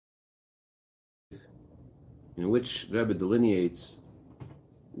in which the Rebbe delineates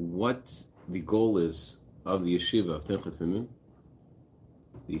what the goal is of the yeshiva of Tinchet Mimim,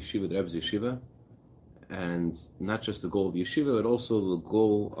 the yeshiva, the Rebbe's yeshiva, and not just the goal of the yeshiva, but also the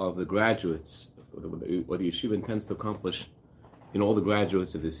goal of the graduates, what the yeshiva intends to accomplish in all the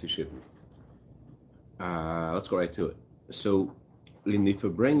graduates of this yeshiva. Let's go right to it. So,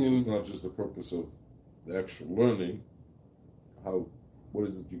 it's not just the purpose of the actual learning. What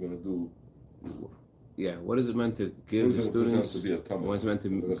is it you're going to do? Yeah, what is it meant to give the students? What is it meant to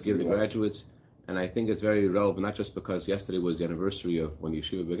give the graduates? And I think it's very relevant, not just because yesterday was the anniversary of when the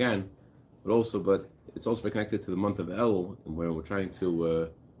yeshiva began, but it's also connected to the month of El, where we're trying to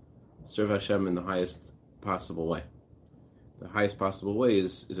serve Hashem in the highest possible way. The highest possible way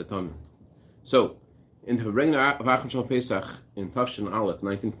is atonement. So, in the Farbrengen of Achon Shal Pesach in Tafshin Aleph,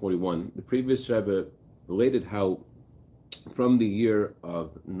 1941, the previous Rebbe related how from the year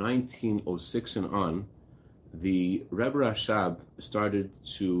of 1906 and on, the Rebbe Rashab started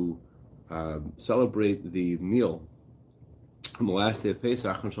to celebrate the meal on the last day of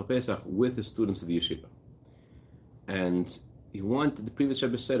Pesach, Achon Shal Pesach, with the students of the yeshiva. And the previous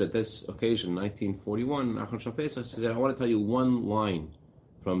Rebbe said at this occasion, 1941, Achon Shal Pesach, he said, I want to tell you one line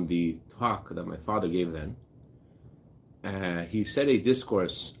from the talk that my father gave then. He said a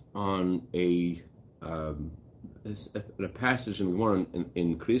discourse on a passage in the Gemara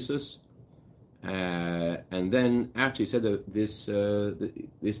in Krisus, and then after he said this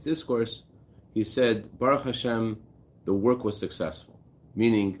discourse, he said, Baruch Hashem, the work was successful,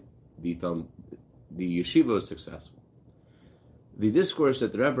 meaning the yeshiva was successful. The discourse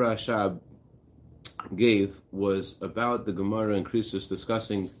that the Rebbe Rashab gave was about the Gemara in Krisus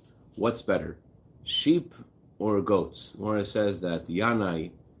discussing what's better, sheep or goats. The Gemara says that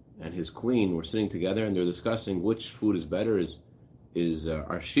Yanai and his queen were sitting together and they're discussing which food is better. Is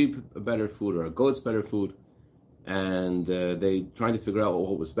our sheep a better food or our goats better food? And they trying to figure out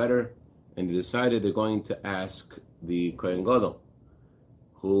what was better, and they decided they're going to ask the Kohen Gadol,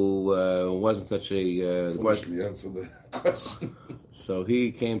 who wasn't such a... Foolishly answered the question. So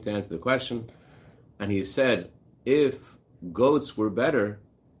he came to answer the question, and he said, if goats were better,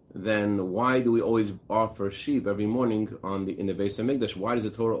 then why do we always offer sheep every morning in the Beis HaMikdash? Why does the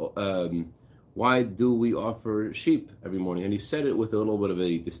Torah? Why do we offer sheep every morning? And he said it with a little bit of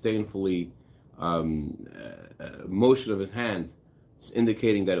a disdainfully motion of his hand,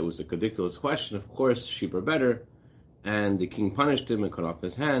 indicating that it was a ridiculous question. Of course, sheep are better, and the king punished him and cut off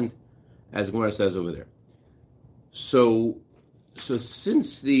his hand, as the Gemara says over there. So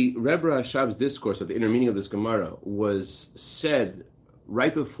since the Rebbe Rashab's discourse at the inner meaning of this Gemara was said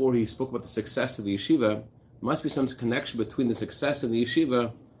right before he spoke about the success of the yeshiva, must be some connection between the success of the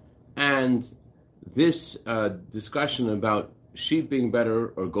yeshiva and this discussion about sheep being better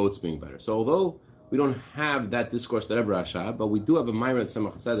or goats being better. So although we don't have that discourse that Rebbe Rashab, but we do have a Maimon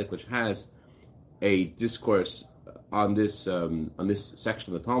Tzemach Tzedek which has a discourse on this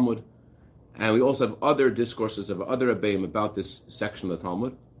section of the Talmud, and we also have other discourses of other Rebbeim about this section of the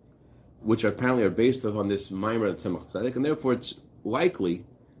Talmud, which apparently are based upon this Maimon Tzemach Tzedek, and therefore it's likely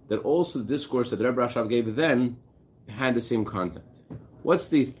that also the discourse that the Rebbe Rashab gave then had the same content. What's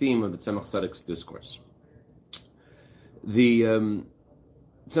the theme of the Tzemach Tzedek's discourse? The Tzemach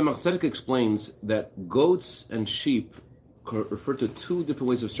Tzedek explains that goats and sheep refer to two different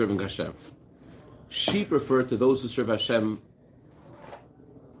ways of serving Hashem. Sheep refer to those who serve Hashem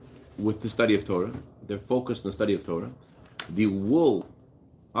with the study of Torah. They're focused on the study of Torah. The wool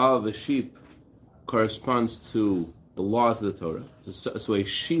of the sheep corresponds to the laws of the Torah. So a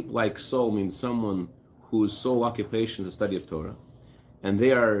sheep-like soul means someone whose sole occupation is the study of Torah. And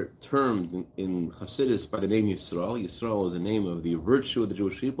they are termed in Chassidus by the name Yisrael. Yisrael is the name of the virtue of the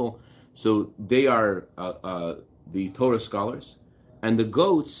Jewish people. So they are the Torah scholars. And the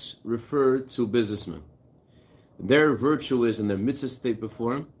goats refer to businessmen. Their virtue is in their mitzvahs they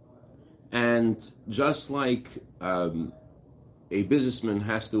perform. And just like a businessman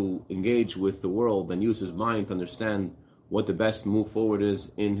has to engage with the world and use his mind to understand what the best move forward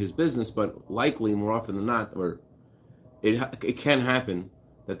is in his business, but likely more often than not, or it can happen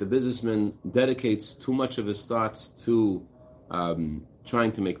that the businessman dedicates too much of his thoughts to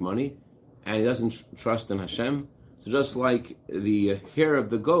trying to make money, and he doesn't trust in Hashem. So just like the hair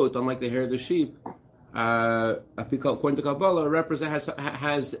of the goat, unlike the hair of the sheep, according to Kabbalah,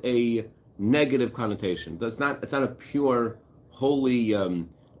 has a negative connotation. It's not a pure, holy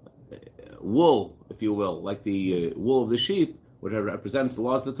wool, if you will, like the wool of the sheep, which represents the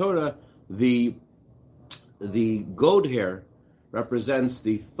laws of the Torah. The goat hair represents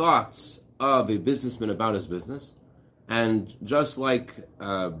the thoughts of a businessman about his business. And just like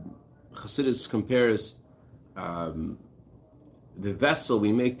Chassidus compares the vessel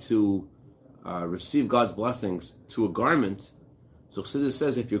we make to receive God's blessings to a garment. So Chassidus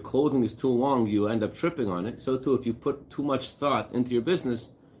says if your clothing is too long, you end up tripping on it. So too, if you put too much thought into your business,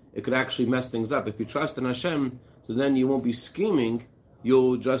 it could actually mess things up. If you trust in Hashem, so then you won't be scheming.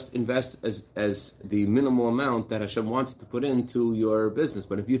 You'll just invest as the minimal amount that Hashem wants to put into your business.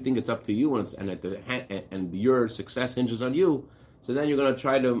 But if you think it's up to you and your success hinges on you, so then you're going to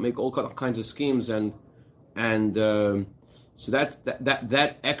try to make all kinds of schemes and so that's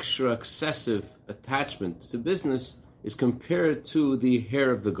that extra excessive attachment to business is compared to the hair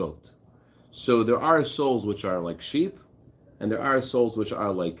of the goat. So there are souls which are like sheep, and there are souls which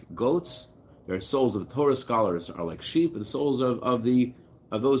are like goats. There are souls of the Torah scholars are like sheep, and the souls of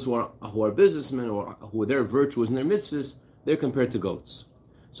those who are businessmen or who their virtues and their mitzvahs, they're compared to goats.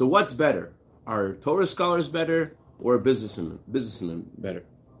 So what's better? Are Torah scholars better or businessmen better?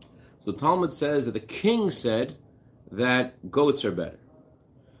 So the Talmud says that the king said that goats are better.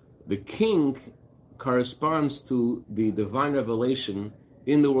 The king corresponds to the divine revelation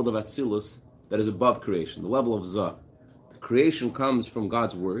in the world of Atzilus that is above creation, the level of Zah. The creation comes from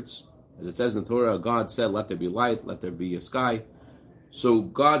God's words. As it says in the Torah, God said, let there be light, let there be a sky. So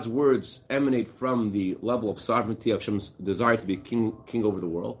God's words emanate from the level of sovereignty of Hashem's desire to be king over the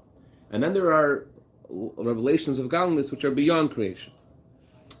world. And then there are revelations of godliness which are beyond creation.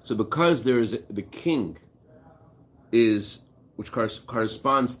 So because there is the king which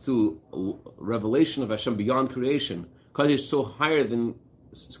corresponds to revelation of Hashem beyond creation, because he's so higher than,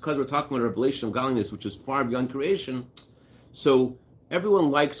 because we're talking about a revelation of godliness which is far beyond creation, so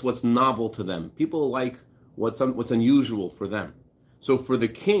everyone likes what's novel to them. People like what's unusual for them. So for the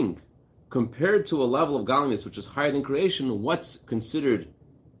king, compared to a level of godliness which is higher than creation, what's considered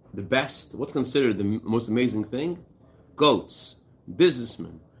the best? What's considered the most amazing thing? Goats,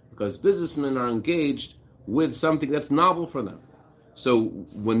 businessmen, because businessmen are engaged with something that's novel for them. So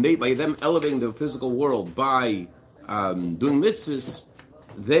when by them elevating the physical world by doing mitzvahs,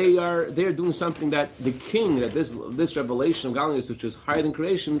 they're doing something that the king, that this revelation of godliness, which is higher than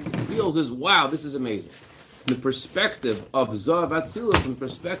creation, feels is, wow, this is amazing. From the perspective of Zav Atzilus, from the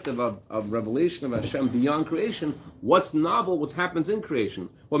perspective of revelation of Hashem beyond creation, what's novel, what happens in creation,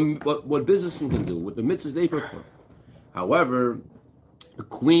 what businessmen can do, what the mitzvahs they perform. However, the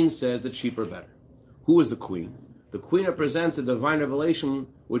queen says that sheep are better. Who is the queen? The queen represents a divine revelation,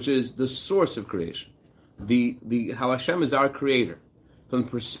 which is the source of creation. How Hashem is our creator. From the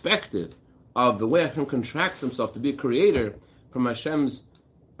perspective of the way Hashem contracts himself to be a creator, from Hashem's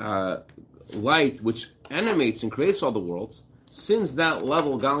light, which animates and creates all the worlds, since that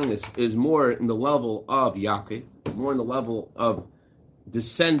level of godliness is more in the level of Yaakov, more in the level of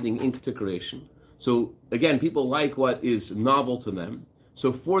descending into creation. So again, people like what is novel to them.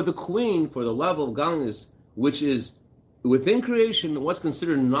 So for the queen, for the level of godliness, which is within creation, what's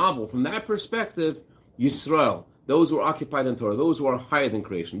considered novel, from that perspective, Yisrael, those who are occupied in Torah, those who are higher than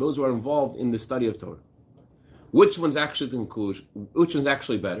creation, those who are involved in the study of Torah. Which one's actually the conclusion? Which one's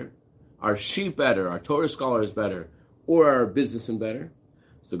actually better? Are sheep better? Are Torah scholars better? Or are businessmen better?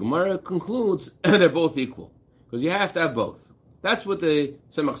 So the Gemara concludes they're both equal. Because you have to have both. That's what the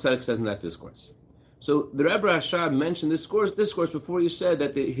Tzemach Tzedek says in that discourse. So the Rebbe Rashab mentioned this discourse before you said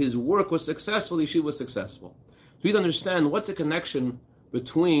that his work was successful, the yeshiva was successful. So you understand what's the connection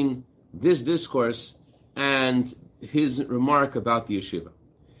between this discourse and his remark about the yeshiva.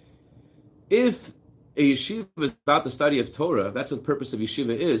 If a yeshiva is about the study of Torah, that's what the purpose of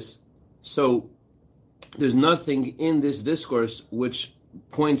yeshiva is, so there's nothing in this discourse which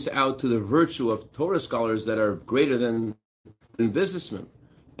points out to the virtue of Torah scholars that are greater than businessmen.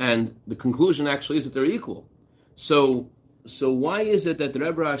 And the conclusion actually is that they're equal. So why is it that the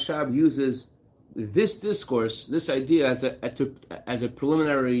Rebbe Rashab uses this discourse, this idea, as a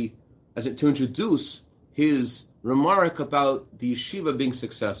preliminary, to introduce his remark about the yeshiva being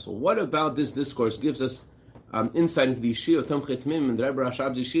successful? What about this discourse gives us insight into the yeshiva Tomchei Tmim and the Rebbe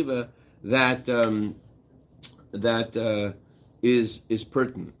Rashab's yeshiva that is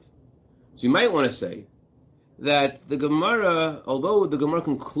pertinent? So you might want to say that the Gemara, although the Gemara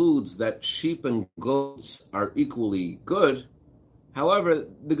concludes that sheep and goats are equally good, however,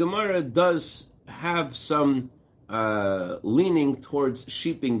 the Gemara does have some leaning towards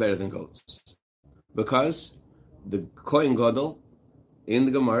sheep being better than goats. Because the Kohen Gadol in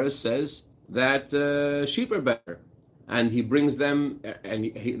the Gemara says that sheep are better. And he brings them, and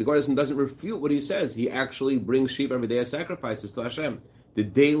the Gemara doesn't refute what he says. He actually brings sheep every day as sacrifices to Hashem. The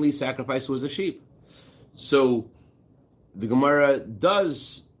daily sacrifice was a sheep. So the Gemara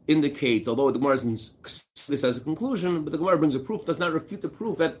does indicate, although the Gemara doesn't this as a conclusion, but the Gemara brings a proof, does not refute the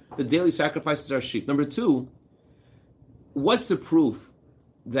proof that the daily sacrifices are sheep. Number two, what's the proof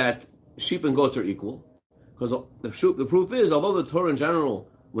that sheep and goats are equal? Because the proof is, although the Torah in general,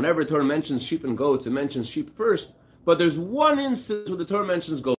 whenever the Torah mentions sheep and goats, it mentions sheep first, but there's one instance where the Torah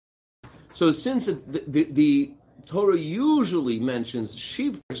mentions goats. So since the Torah usually mentions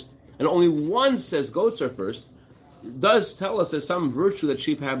sheep first, and only one says goats are first, it does tell us there's some virtue that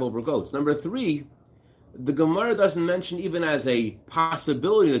sheep have over goats. Number 3, the Gemara doesn't mention even as a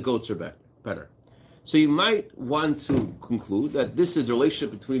possibility that goats are better. So you might want to conclude that this is the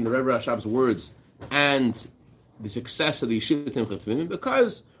relationship between the Rebbe Rashab's words and the success of the Yeshiva Timchei Tmimim,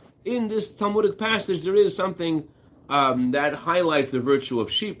 because in this Talmudic passage there is something that highlights the virtue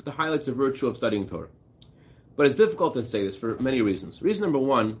of sheep, that highlights the virtue of studying Torah. But it's difficult to say this for many reasons. Reason number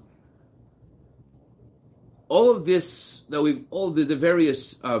 1, all of the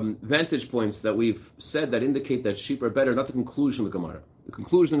various vantage points that we've said that indicate that sheep are better, not the conclusion of the Gemara. The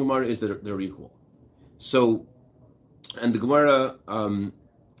conclusion of the Gemara is that they're equal. So, and the Gemara, and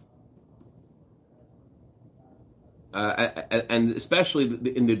especially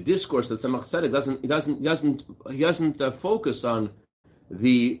in the discourse that Tzemach Tzedek doesn't focus on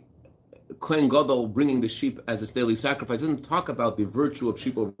the Kohen Gadol bringing the sheep as its daily sacrifice. He doesn't talk about the virtue of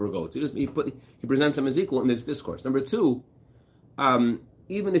sheep over goats. He presents them as equal in this discourse. Number 2,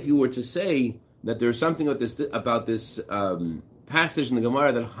 even if you were to say that there's something about this passage in the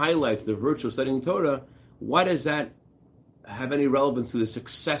Gemara that highlights the virtue of studying Torah, why does that have any relevance to the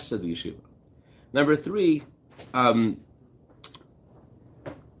success of the yeshiva? Number 3,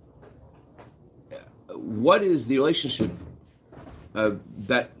 what is the relationship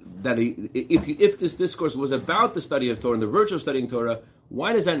if this discourse was about the study of Torah and the virtue of studying Torah,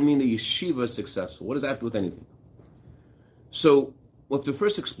 why does that mean the yeshiva is successful? What does that have to do with anything? So, we have to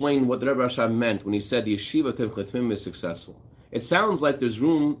first explain what the Rebbe Rashab meant when he said the yeshiva Timchei Tmimim is successful. It sounds like there's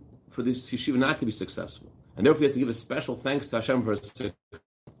room for this yeshiva not to be successful, and therefore he has to give a special thanks to Hashem for his success.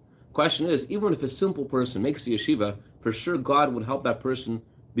 Question is, even if a simple person makes a yeshiva, for sure God would help that person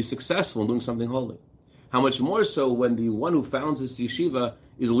be successful in doing something holy. How much more so when the one who founds this yeshiva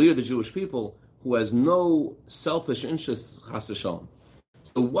is a leader of the Jewish people who has no selfish interests, chas v'shalom.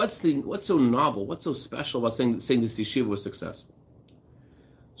 So what's so novel, what's so special about saying this yeshiva was successful?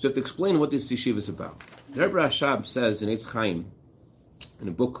 So you have to explain what this yeshiva is about. The Rebbe Rashab says in Eitz Chaim, in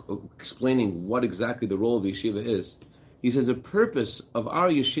a book explaining what exactly the role of the yeshiva is, he says the purpose of our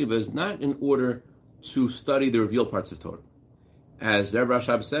yeshiva is not in order to study the revealed parts of Torah. As the Rebbe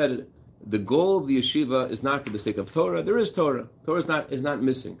Rashab said, the goal of the yeshiva is not for the sake of Torah. There is Torah. Torah is not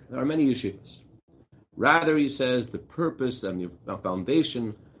missing. There are many yeshivas. Rather, he says, the purpose and the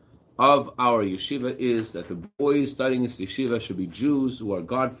foundation of our yeshiva is that the boys studying this yeshiva should be Jews who are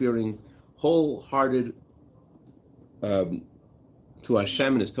God-fearing, wholehearted to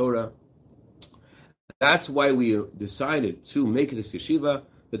Hashem and His Torah. That's why we decided to make this yeshiva,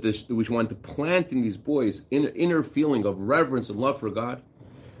 that we want to plant in these boys inner feeling of reverence and love for God.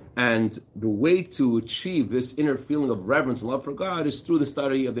 And the way to achieve this inner feeling of reverence and love for God is through the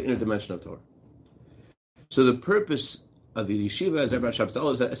study of the inner dimension of Torah. So the purpose of the yeshiva, as Rebbe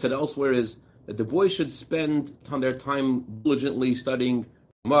Rashab said elsewhere, is that the boys should spend their time diligently studying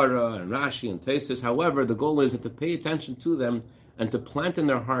Gemara and Rashi and Tosfos. However, the goal is to pay attention to them and to plant in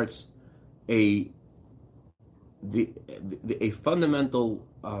their hearts a fundamental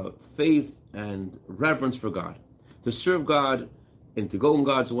faith and reverence for God, to serve God and to go in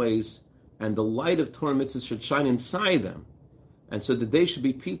God's ways, and the light of Torah mitzvahs should shine inside them, and so that they should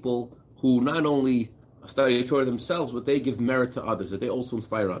be people who not only study Torah themselves, but they give merit to others, that they also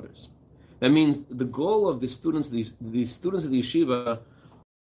inspire others. That means the goal of the students, these students of the yeshiva,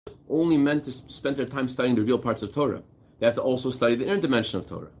 only meant to spend their time studying the real parts of Torah. They have to also study the inner dimension of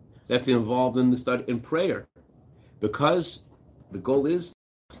Torah. They have to be involved in the study in prayer, because the goal is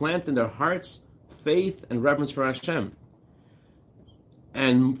to plant in their hearts faith and reverence for Hashem.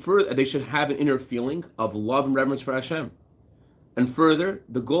 And further, they should have an inner feeling of love and reverence for Hashem. And further,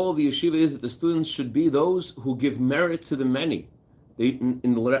 the goal of the yeshiva is that the students should be those who give merit to the many. As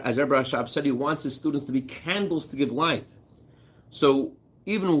Rebbe Rashab said, he wants his students to be candles to give light. So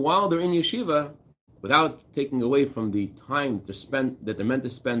even while they're in yeshiva, without taking away from the time that they're meant to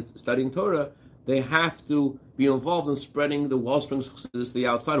spend studying Torah, they have to be involved in spreading the wellspring of success to the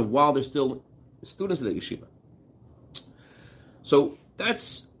outside while they're still students of the yeshiva. So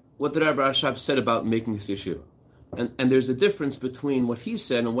that's what the Rebbe Rashab said about making this yeshiva. And there's a difference between what he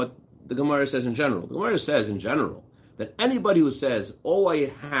said and what the Gemara says in general. The Gemara says in general that anybody who says, all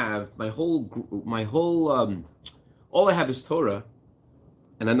I have is Torah,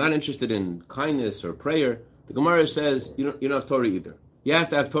 and I'm not interested in kindness or prayer, the Gemara says, you don't have Torah either. you have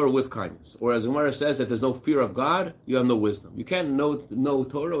to have Torah with kindness. Or as Gemara says, if there's no fear of God, you have no wisdom. You can't know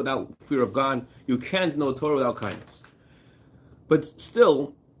Torah without fear of God. You can't know Torah without kindness. But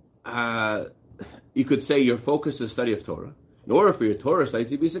still, you could say your focus is study of Torah. In order for your Torah study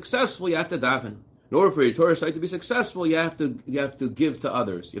to be successful, you have to daven. In order for your Torah study to be successful, you have to give to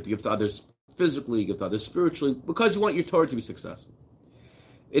others. You have to give to others physically, give to others spiritually, because you want your Torah to be successful.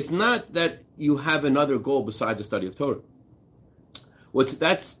 It's not that you have another goal besides the study of Torah.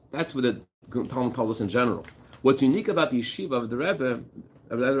 That's what the Talmud tells us in general. What's unique about the yeshiva of the Rebbe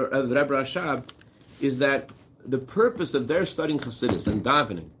Rashab, is that the purpose of their studying Chassidus and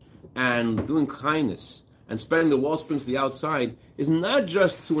davening and doing kindness and spreading the wall springs to the outside is not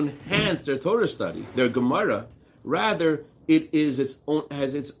just to enhance their Torah study, their Gemara. Rather, it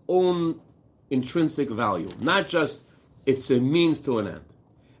has its own intrinsic value. Not just it's a means to an end.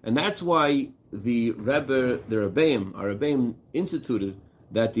 And that's why the Rebbeim instituted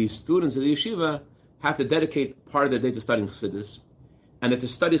that the students of the yeshiva have to dedicate part of their day to studying Chassidus, and that to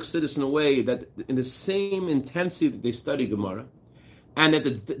study Chassidus in a way that in the same intensity that they study Gemara, and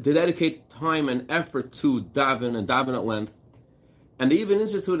that they dedicate time and effort to daven and daven at length. And they even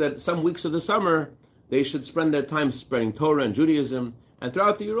instituted that some weeks of the summer they should spend their time spreading Torah and Judaism, and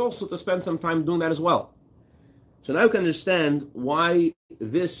throughout the year also to spend some time doing that as well. So now you can understand why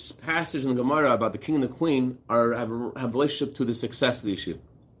this passage in the Gemara about the king and the queen have a relationship to the success of the yeshiva.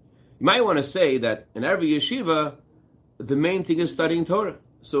 You might want to say that in every yeshiva, the main thing is studying Torah.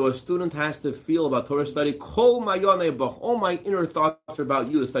 So a student has to feel about Torah study, Kol Mayonei Bach, all my inner thoughts are about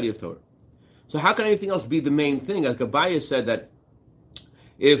you, the study of Torah. So how can anything else be the main thing? Like Abaye said that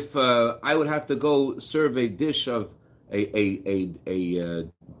if I would have to go serve a dish of if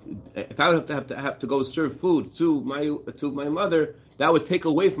I would have to go serve food to my mother, that would take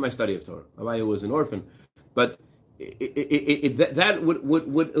away from my study of Torah. Abaye was an orphan, but that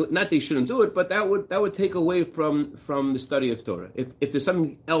would not that you shouldn't do it, but that would take away from the study of Torah. If there's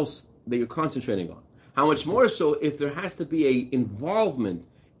something else that you're concentrating on, how much more so if there has to be a involvement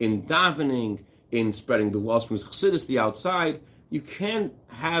in davening, in spreading the wall springs Chassidus, the outside. You can't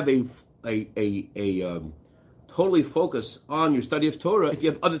have a totally focus on your study of Torah if you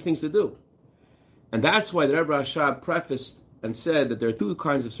have other things to do. And that's why the Rebbe Rashab prefaced and said that there are two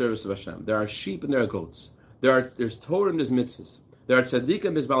kinds of service of Hashem. There are sheep and there are goats. There's Torah and there's mitzvahs. There are tzaddik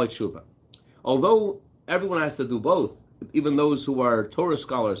and there's baalei tshuva. Although everyone has to do both, even those who are Torah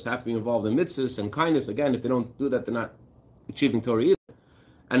scholars have to be involved in mitzvahs and kindness. Again, if they don't do that, they're not achieving Torah either.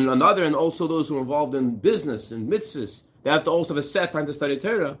 And on the other hand, also those who are involved in business and mitzvahs, they have to also have a set time to study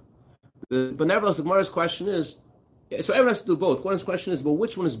Torah. But nevertheless, the Gemara's question is, so everyone has to do both. One's question is, well,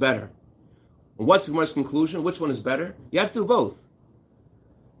 which one is better? And what's the Gemara's conclusion? Which one is better? You have to do both.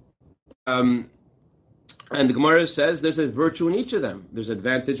 And the Gemara says there's a virtue in each of them. There's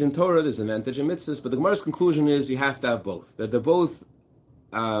advantage in Torah, there's advantage in mitzvahs, but the Gemara's conclusion is you have to have both. That they both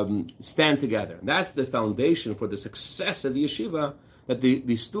stand together. And that's the foundation for the success of the yeshiva, that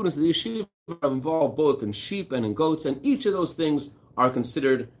the students of the yeshiva are involved both in sheep and in goats, and each of those things are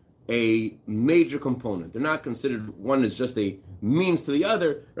considered a major component. They're not considered one is just a means to the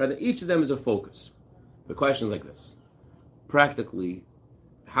other, rather each of them is a focus. The question is like this. Practically,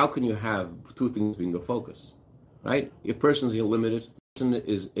 how can you have two things being a focus? Right? A person is limited, a person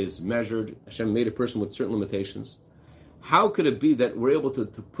is measured, Hashem made a person with certain limitations. How could it be that we're able to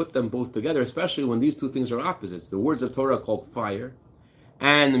put them both together, especially when these two things are opposites? The words of Torah are called fire,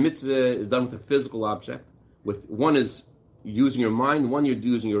 and the mitzvah is done with a physical object. With one is using your mind, one you're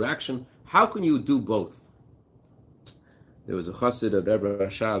using your action. How can you do both? There was a chassid of Rebbe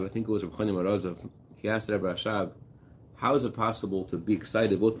Rashab, I think it was Reb Chaim Arazov. He asked Rebbe Rashab, how is it possible to be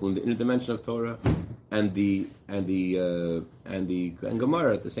excited both from the inner dimension of Torah and Gemara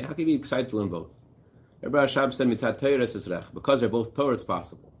at the same? How can you be excited to learn both? Rebbe Rashab said, "Mitzat Torah esrech," because they're both Torah, it's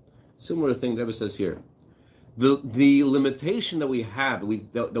possible. Similar thing Rebbe says here. The limitation that we have,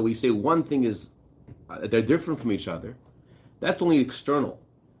 that we say one thing is they're different from each other, that's only external.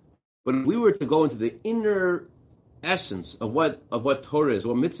 But if we were to go into the inner essence of what Torah is,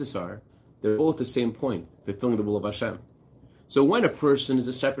 what mitzvahs are, they're both the same point, fulfilling the will of Hashem. So when a person is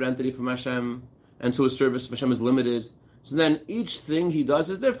a separate entity from Hashem, and so his service of Hashem is limited, so then each thing he does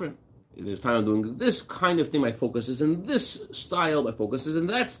is different. There's time I'm doing this kind of thing, my focus is in this style, my focus is in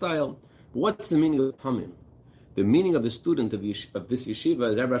that style. But what's the meaning of Tamim? The meaning of the student of this yeshiva,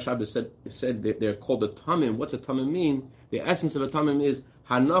 as Rebbe Rashab said they're called a Tamim. What's a Tamim mean? The essence of a Tamim is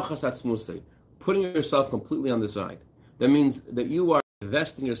Hanochas Atzmusei, putting yourself completely on the side. That means that you are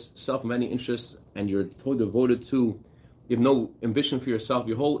investing yourself in many interests and you're totally devoted to, you have no ambition for yourself.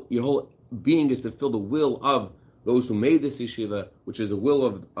 Your whole being is to fill the will of those who made this yeshiva, which is the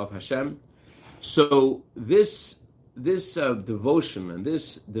will of Hashem. So this devotion and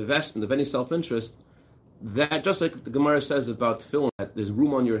this divestment of any self-interest, that just like the Gemara says about tefillin, that there's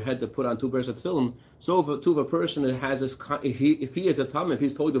room on your head to put on 2 pairs of tefillin, so if a person that has this, if he is a Tamim, if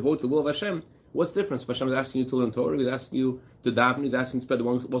he's totally devoted to the will of Hashem, what's the difference? Hashem is asking you to learn Torah, he's asking you to daven, he's asking you to spread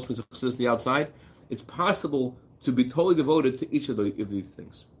the Muslims to the outside. It's possible to be totally devoted to each of these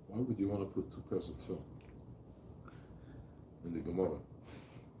things. Why would you want to put 2 pairs of tefillin in the Gemara?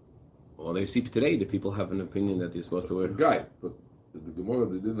 Well, they see today that people have an opinion that they're supposed to wear. Guy, but the Gemara,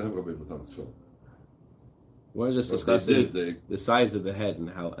 they didn't have Rabbi Matan tefillin. We're just discussing the size of the head and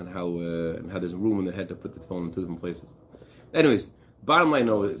how there's room in the head to put the tefillin in 2 different places. Anyways, bottom line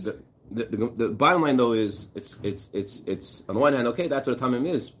though is the bottom line though is it's on the one hand, okay, that's what a tamim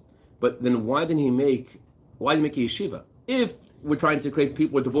is, but then why didn't he make a yeshiva? If we're trying to create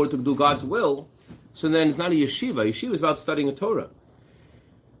people who are devoted to do God's will, so then it's not a yeshiva. Yeshiva is about studying a Torah.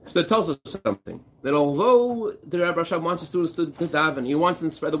 So that tells us something. That although the Rebbe Rashab wants his students to daven, he wants them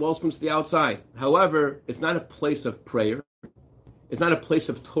to spread the wellsprings to the outside. However, it's not a place of prayer. It's not a place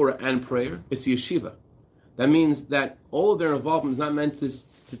of Torah and prayer. It's yeshiva. That means that all of their involvement is not meant to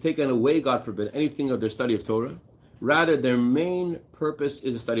take away, God forbid, anything of their study of Torah. Rather, their main purpose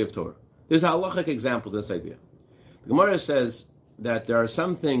is the study of Torah. There's a halachic example to this idea. The Gemara says that there are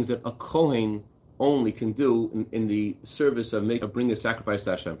some things that a Kohen only can do in the service of bringing a sacrifice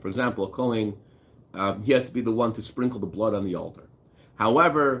to Hashem. For example, a Kohen, he has to be the one to sprinkle the blood on the altar.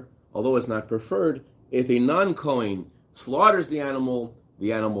 However, although it's not preferred, if a non-Kohen slaughters the animal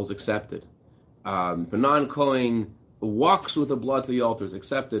is accepted. If a non-Kohen walks with the blood to the altar, is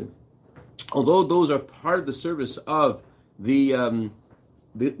accepted. Although those are part of the service of the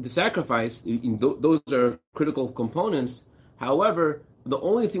sacrifice, those are critical components. However, the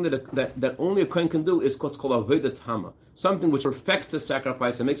only thing that only a Kohen can do is what's called avodah tama, something which perfects the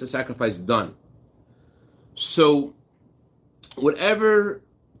sacrifice and makes the sacrifice done. So, whatever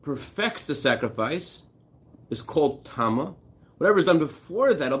perfects the sacrifice is called tama. Whatever is done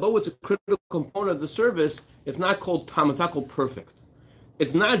before that, although it's a critical component of the service, it's not called tama, it's not called perfect.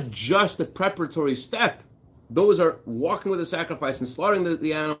 It's not just the preparatory step. Those are walking with the sacrifice and slaughtering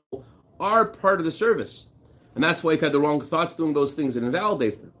the animal are part of the service. And that's why if you had the wrong thoughts doing those things, it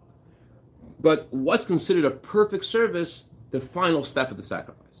invalidates them. But what's considered a perfect service, the final step of the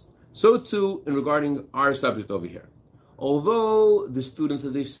sacrifice. So too, in regarding our subject over here. Although the students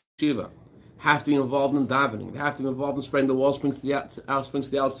of the yeshiva have to be involved in davening, they have to be involved in spreading the wellsprings to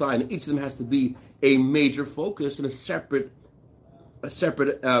the outside, and each of them has to be a major focus and a separate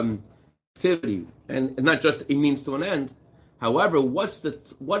activity, and not just a means to an end. However,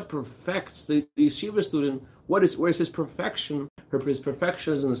 what perfects the yeshiva student? Where's his perfection? His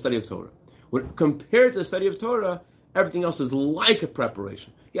perfection is in the study of Torah. Compared to the study of Torah, everything else is like a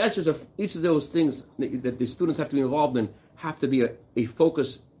preparation. Yes, each of those things that the students have to be involved in have to be a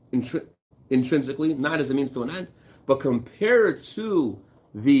focus intrinsically, not as a means to an end. But compared to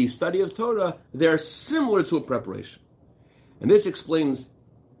the study of Torah, they're similar to a preparation. And this explains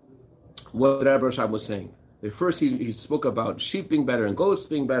what Rabbi Rashab was saying. First, he spoke about sheep being better and goats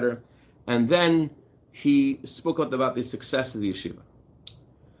being better, and then he spoke about the success of the yeshiva.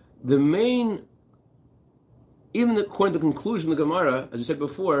 Even according to the conclusion of the Gemara, as I said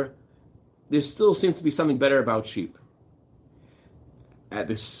before, there still seems to be something better about sheep.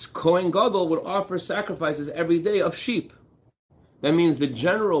 The Kohen Gadol would offer sacrifices every day of sheep. That means the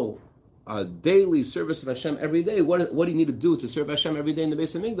general daily service of Hashem every day. What do you need to do to serve Hashem every day in the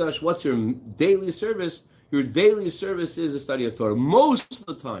Beis Hamikdash? What's your daily service? Your daily service is the study of Torah. Most of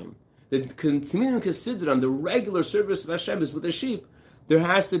the time, the community considered on the regular service of Hashem is with the sheep. There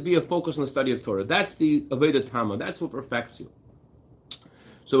has to be a focus on the study of Torah. That's the avodah tama. That's what perfects you.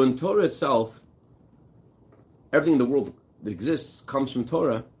 So in Torah itself, everything in the world that exists comes from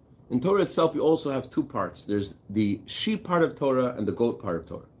Torah. In Torah itself, you also have 2 parts. There's the sheep part of Torah and the goat part of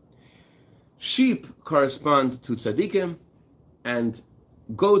Torah. Sheep correspond to tzaddikim, and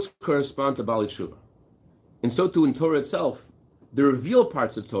goats correspond to Baalei Teshuva. And so too in Torah itself, the revealed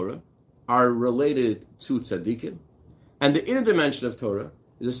parts of Torah are related to tzaddikim, and the inner dimension of Torah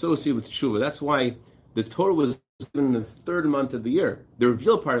is associated with Teshuva. That's why the Torah was given in the 3rd month of the year. The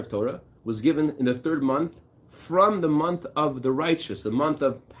revealed part of Torah was given in the 3rd month from the month of the righteous, the month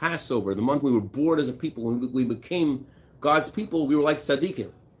of Passover, the month we were born as a people. When we became God's people, we were like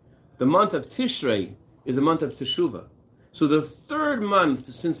tzaddikim. The month of Tishrei is a month of Teshuvah. So the 3rd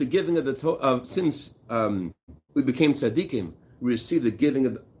month since the giving of the Torah, since we became tzaddikim, we received the giving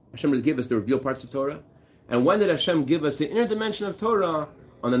of Hashem to give us the revealed parts of Torah. And when did Hashem give us the inner dimension of Torah?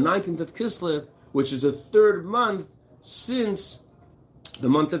 On the 19th of Kislev, which is the third month since the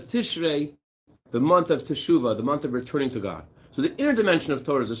month of Tishrei, the month of Teshuvah, the month of returning to God. So the inner dimension of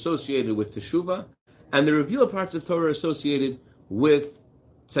Torah is associated with Teshuvah, and the revealed parts of Torah are associated with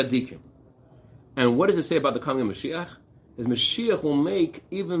Tzaddikim. And what does it say about the coming of Mashiach? Is Mashiach will make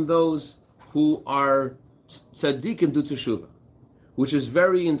even those who are Tzaddikim do Teshuvah, which is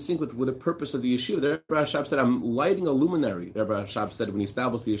very in sync with the purpose of the yeshiva. The Rebbe Rashab said, I'm lighting a luminary. The Rebbe Rashab said when he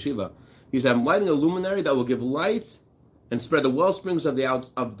established the yeshiva, he said, I'm lighting a luminary that will give light and spread the well springs of the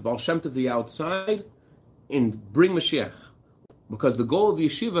Baal Shem Tov to the outside and bring Mashiach. Because the goal of the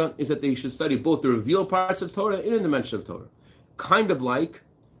yeshiva is that they should study both the revealed parts of Torah and the inner dimension of Torah. Kind of like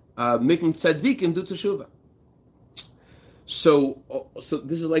making tzaddikim do teshuvah. So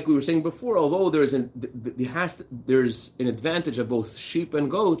this is like we were saying before. Although there's an advantage of both sheep and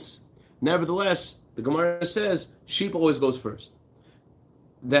goats, nevertheless, the Gemara says sheep always goes first.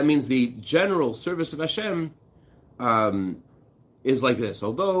 That means the general service of Hashem is like this.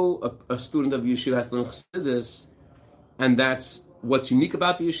 Although a student of yeshiva has to learn Chassidus, and that's what's unique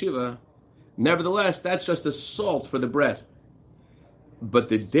about the yeshiva, nevertheless, that's just a salt for the bread. But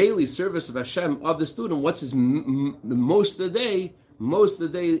the daily service of Hashem, of the student, what's his most of the day? Most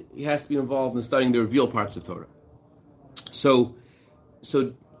of the day he has to be involved in studying the revealed parts of Torah. So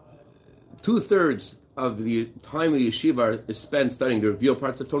 2/3 of the time of the yeshiva is spent studying the revealed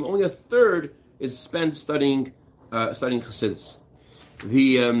parts of Torah. Only 1/3 is spent studying Chassidus.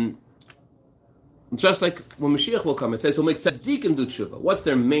 Just like when Mashiach will come, it says he'll make tzaddikim do tshuva. What's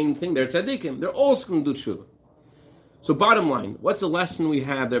their main thing? They're tzaddikim. They're also going to do tshuva. So bottom line, what's the lesson we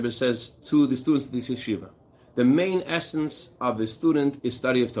have there that says to the students of this yeshiva? The main essence of the student is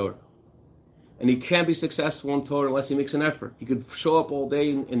study of Torah. And he can't be successful in Torah unless he makes an effort. He could show up all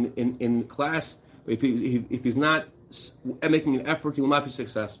day in class, but if he's not making an effort, he will not be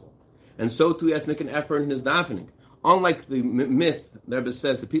successful. And so too, he has to make an effort in his davening. Unlike the myth, the Rebbe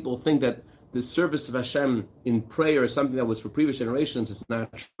says, that people think that the service of Hashem in prayer is something that was for previous generations. It's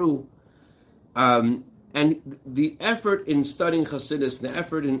not true. And the effort in studying Chassidus, the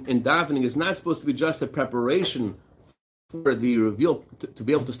effort in davening is not supposed to be just a preparation for the reveal, to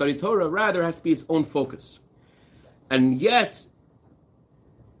be able to study Torah. Rather, it has to be its own focus. And yet,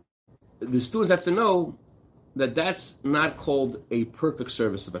 the students have to know that that's not called a perfect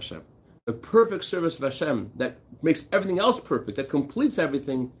service of Hashem. The perfect service of Hashem that makes everything else perfect, that completes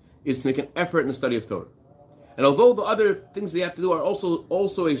everything, is to make an effort in the study of Torah. And although the other things they have to do are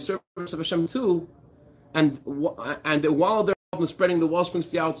also a service of Hashem too, and while they're involved in spreading the wellsprings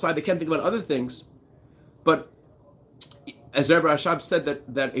to the outside, they can't think about other things. But as Rebbe Rashab said,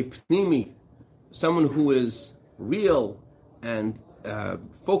 that a pnimi, someone who is real and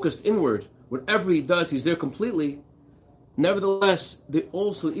focused inward, whatever he does, he's there completely. Nevertheless, they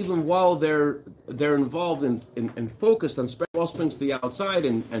also, even while they're involved and focused on spreading wellsprings to the outside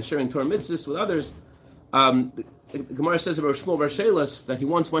and sharing Torah mitzvahs with others, the Gemara says about Shmuel Bar Shelas that he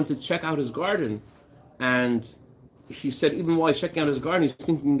once went to check out his garden, and he said even while he's checking out his garden, he's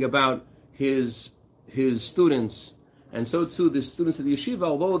thinking about his students, and so too the students of the yeshiva,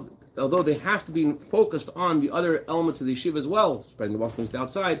 although they have to be focused on the other elements of the yeshiva as well, spreading the wellsprings to the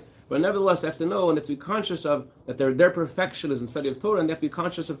outside. But nevertheless, they have to know and they have to be conscious of that their perfection is in study of Torah, and they have to be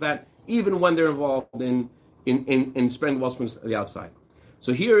conscious of that even when they're involved in spreading the wellsprings to the outside.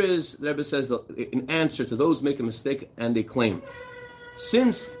 So here is, the Rebbe says, an answer to those who make a mistake and they claim.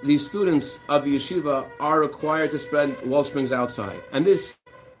 Since these students of the yeshiva are required to spread wellsprings outside, and this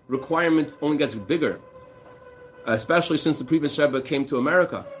requirement only gets bigger, especially since the previous Rebbe came to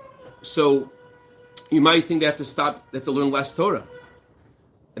America. So you might think they have to learn less Torah.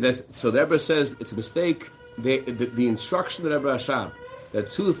 So the Rebbe says it's a mistake. The instruction of the Rebbe Rashab,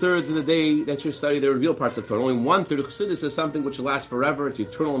 that 2/3 of the day that you study the revealed parts of Torah, only 1/3 of Chassidus is something which lasts forever. It's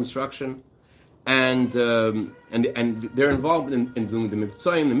eternal instruction, and they're involved in doing the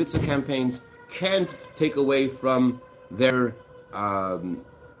mitzvahs, the mitzvah campaigns, can't take away from their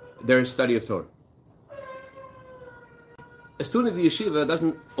study of Torah. A student of the yeshiva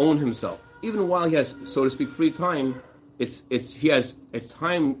doesn't own himself, even while he has, so to speak, free time. He has a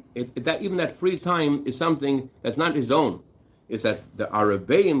time that even that free time is something that's not his own. It's that the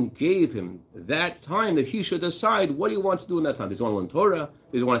Arabeim gave him that time that he should decide what he wants to do in that time. He doesn't want to learn Torah.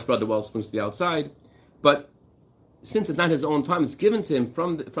 He doesn't want to spread the wellsprings to the outside. But since it's not his own time, it's given to him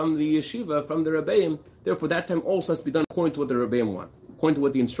from the yeshiva, from the Arabeim. Therefore, that time also has to be done according to what the Arabeim want, according to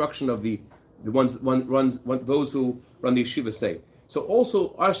what the instruction of those who run the yeshiva say. So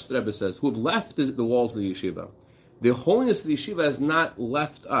also us, the Rebbe says, who have left the walls of the yeshiva, the holiness of the yeshiva has not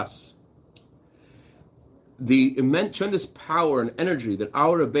left us. the immense, tremendous power and energy that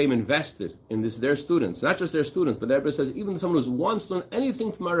our Rebbeim invested in their students, not just their students, but the Rebbe says even someone who's once learned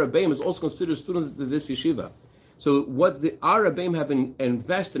anything from our Rebbeim is also considered a student of this yeshiva. So what our Rebbeim have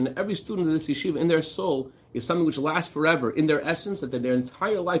invested in every student of this yeshiva, in their soul, is something which lasts forever, in their essence, that their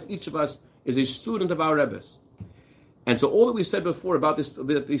entire life, each of us is a student of our Rebbe's. And so all that we said before about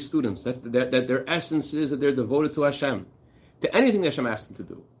these students, that their essence is that they're devoted to Hashem, to anything that Hashem asked them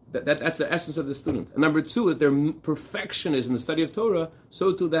to do. That's the essence of the student. And number two, that their perfection is in the study of Torah,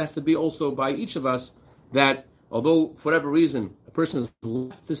 so too that has to be also by each of us, that although for whatever reason a person has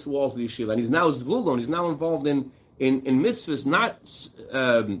left the walls of the yeshiva and he's now zvulgon, he's now involved in mitzvahs,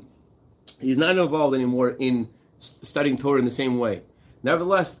 he's not involved anymore in studying Torah in the same way.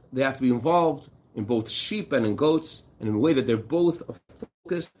 Nevertheless, they have to be involved in both sheep and in goats, and in a way that they're both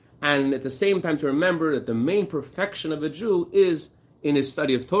focused, and at the same time to remember that the main perfection of a Jew is in his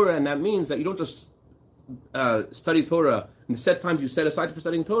study of Torah, and that means that you don't just study Torah in the set times you set aside for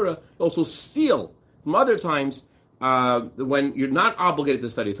studying Torah, you also steal from other times when you're not obligated to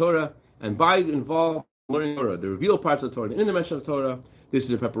study Torah, and by involved in learning Torah, the revealed parts of the Torah, the interdimension of Torah, this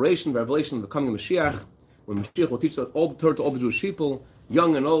is a preparation, revelation of the coming of Mashiach, when Mashiach will teach all the Torah to all the Jewish people,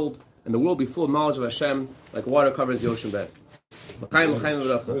 young and old, and the world will be full of knowledge of Hashem, like water covers the ocean bed.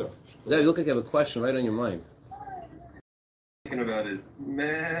 Zev, you look like you have a question right on your mind. Thinking about it,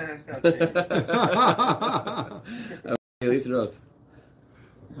 man.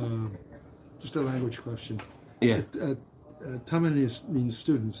 Just a language question. Yeah. Talmid means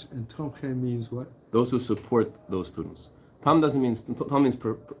students, and Tomchem means what? Those who support those students. Tam doesn't mean Tam means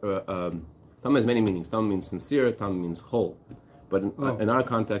Tam has many meanings. Tam means sincere. Tam means whole. But in our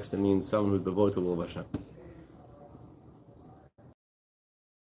context, it means someone who's devoted to the will of Hashem.